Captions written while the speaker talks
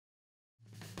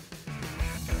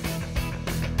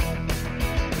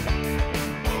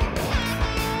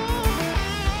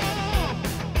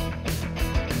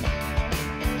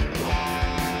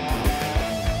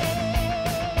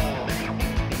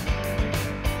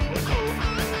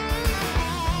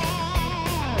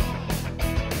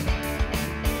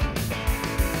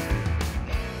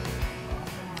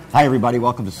Hi everybody,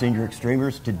 welcome to Senior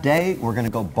Xtremers. Today we're going to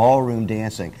go ballroom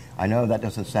dancing. I know that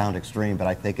doesn't sound extreme, but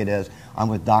I think it is. I'm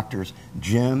with doctors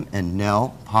Jim and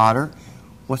Nell Potter.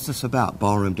 What's this about,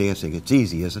 ballroom dancing? It's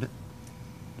easy, isn't it?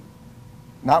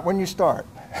 Not when you start.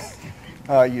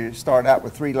 You start out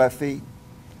with 3 left feet,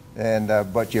 and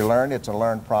but you learn. It's a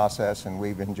learned process, and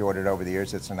we've enjoyed it over the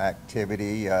years. It's an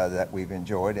activity that we've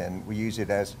enjoyed, and we use it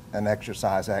as an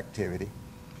exercise activity.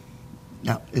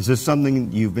 Now, is this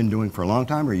something you've been doing for a long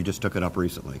time, or you just took it up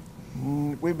recently?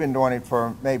 We've been doing it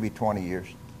for maybe 20 years.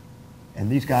 And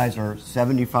these guys are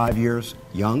 75 years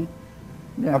young?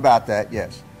 Yeah. About that,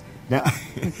 yes. Now,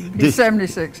 he's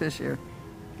 76 this year.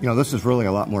 You know, this is really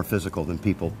a lot more physical than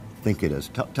people think it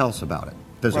is. Tell us about it.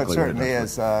 Physically, well, it certainly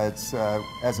is. It's,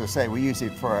 as I say, we use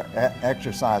it for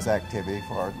exercise activity.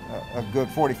 For a good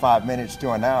 45 minutes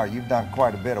to an hour, you've done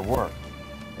quite a bit of work.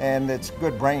 And it's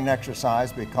good brain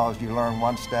exercise because you learn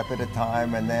one step at a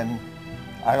time. And then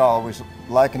I always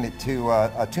liken it to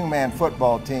a 2-man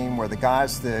football team where the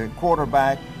guy's the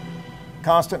quarterback,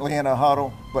 constantly in a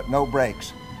huddle, but no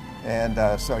breaks.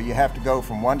 And so you have to go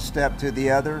from one step to the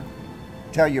other.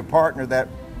 Tell your partner that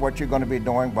what you're going to be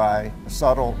doing by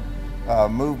subtle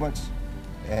movements,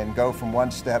 and go from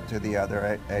one step to the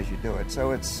other as you do it.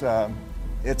 So it's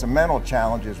a mental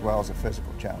challenge as well as a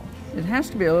physical challenge. It has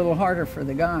to be a little harder for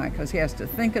the guy because he has to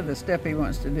think of the step he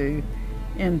wants to do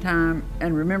in time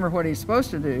and remember what he's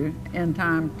supposed to do in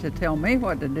time to tell me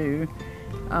what to do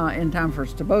in time for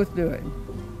us to both do it.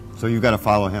 So you've got to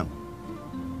follow him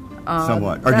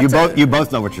somewhat. Or you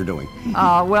both know what you're doing?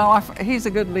 Well, he's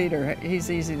a good leader.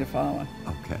 He's easy to follow.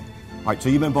 Okay. All right, so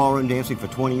you've been ballroom dancing for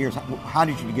 20 years. How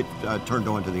did you get turned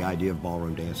on to the idea of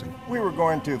ballroom dancing? We were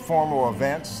going to formal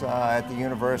events at the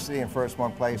university, and first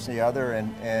one place the other,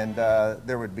 and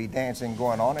there would be dancing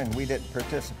going on, and we didn't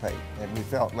participate, and we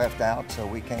felt left out, so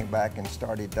we came back and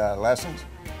started lessons,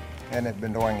 and have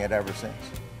been doing it ever since.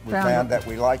 We found that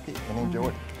we liked it and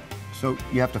enjoyed it. So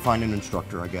you have to find an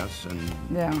instructor, I guess, and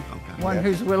yeah, okay. One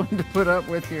who's willing to put up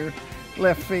with your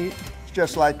left feet. It's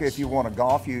just like if you want to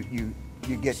golf, you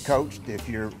get coached. If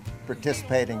you're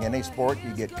participating in any sport,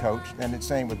 you get coached, and it's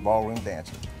the same with ballroom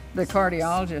dancing. The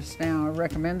cardiologists now are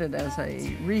recommended as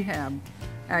a rehab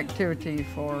activity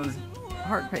for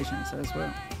heart patients as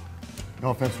well.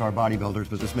 No offense to our bodybuilders,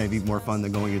 but this may be more fun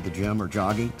than going to the gym or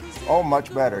jogging. Oh,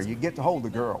 much better. You get to hold the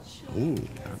girls. Ooh,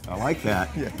 I like that.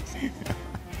 Yes.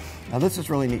 Now this is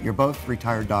really neat. You're both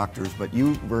retired doctors, but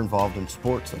you were involved in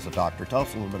sports as a doctor. Tell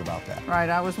us a little bit about that. Right,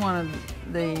 I was one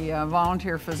of the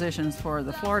volunteer physicians for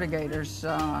the Florida Gators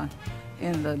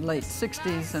in the late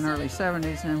 60s and early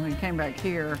 70s, and when we came back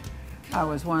here, I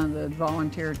was one of the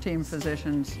volunteer team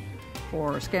physicians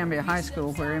for Escambia High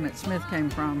School, where Emmett Smith came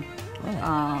from,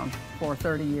 for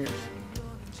 30 years.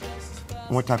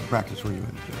 What type of practice were you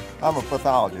in? I'm a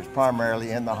pathologist,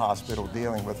 primarily in the hospital,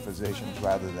 dealing with physicians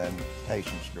rather than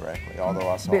patients directly, although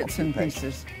I saw bits and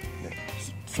pieces. Yeah.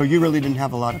 So you really didn't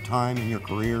have a lot of time in your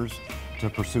careers to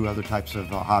pursue other types of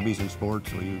hobbies and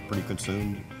sports? Were you pretty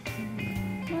consumed?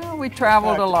 Well, we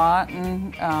traveled a lot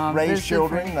and raised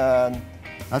children,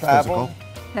 That's traveled.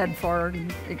 physical. Had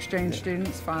foreign exchange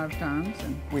students 5 times.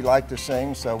 And we like to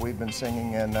sing, so we've been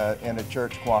singing in a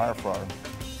church choir for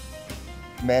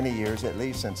many years, at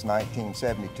least since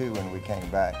 1972 when we came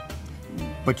back.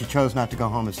 But you chose not to go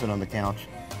home and sit on the couch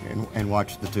and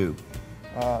watch the tube.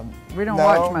 We don't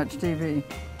watch much TV.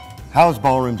 How has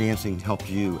ballroom dancing helped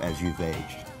you as you've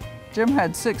aged? Jim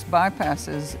had 6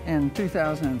 bypasses in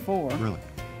 2004. Really?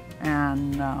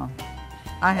 And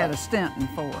I had a stent in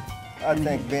 4. I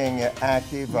think being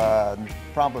active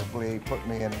probably put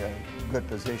me in a good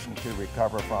position to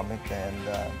recover from it.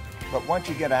 But once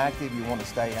you get active, you want to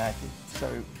stay active.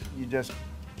 So you just,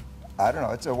 I don't know,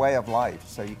 it's a way of life.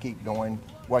 So you keep doing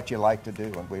what you like to do,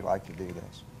 and we like to do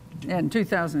this. In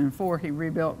 2004, he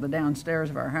rebuilt the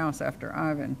downstairs of our house after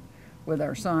Ivan with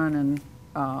our son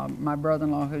and my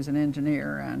brother-in-law, who's an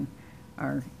engineer, and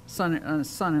our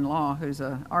son-in-law, who's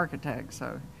an architect.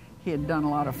 So he had done a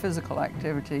lot of physical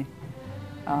activity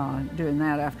doing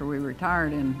that after we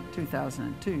retired in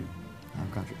 2002. Oh,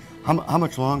 gotcha. How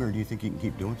much longer do you think you can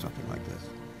keep doing something like this?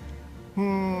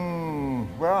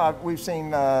 Well, we've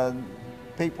seen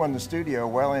people in the studio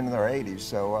well into their 80s,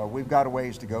 so we've got a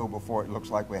ways to go before it looks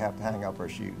like we have to hang up our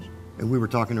shoes. And we were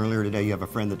talking earlier today, you have a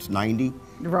friend that's 90?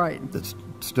 Right. That's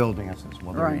still dances.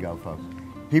 Well, there you go, folks.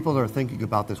 People that are thinking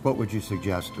about this, what would you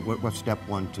suggest? What's step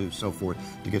 1, 2, so forth,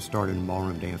 to get started in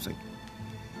ballroom dancing?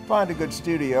 Find a good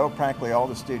studio. Practically all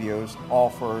the studios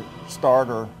offer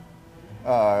starter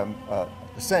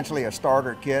essentially a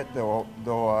starter kit.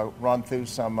 They'll run through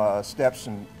some steps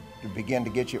and to begin to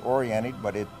get you oriented,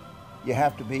 but You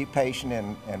have to be patient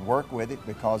and work with it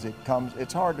because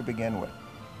it's hard to begin with.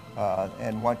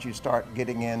 And once you start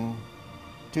getting in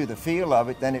to the feel of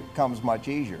it, then it becomes much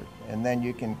easier. And then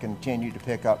you can continue to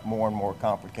pick up more and more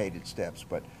complicated steps.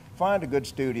 But find a good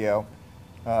studio,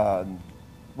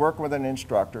 work with an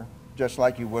instructor, just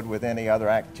like you would with any other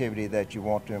activity that you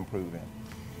want to improve in.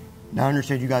 Now I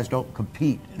understand you guys don't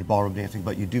compete in ballroom dancing,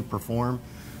 but you do perform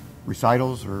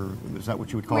recitals, or is that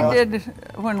what you would call it? We did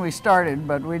when we started,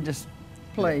 but we just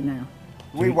play now.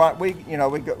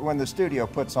 When the studio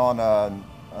puts on an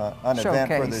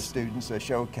event for the Showcase. students, a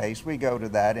showcase, we go to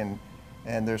that, and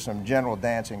there's some general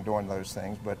dancing during those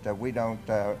things, but we don't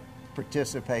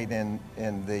participate in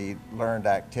the learned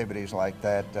activities like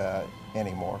that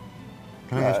anymore.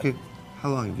 Can I ask you, how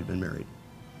long have you been married?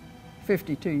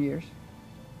 52 years.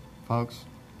 Folks,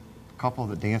 a couple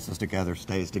that dances together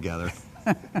stays together.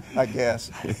 I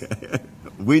guess.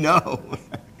 We know.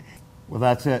 Well,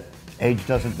 that's it. Age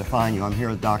doesn't define you. I'm here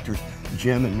with Doctors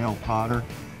Jim and Nell Potter,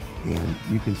 and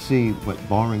you can see what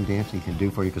ballroom dancing can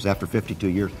do for you, because after 52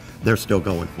 years, they're still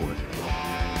going for it.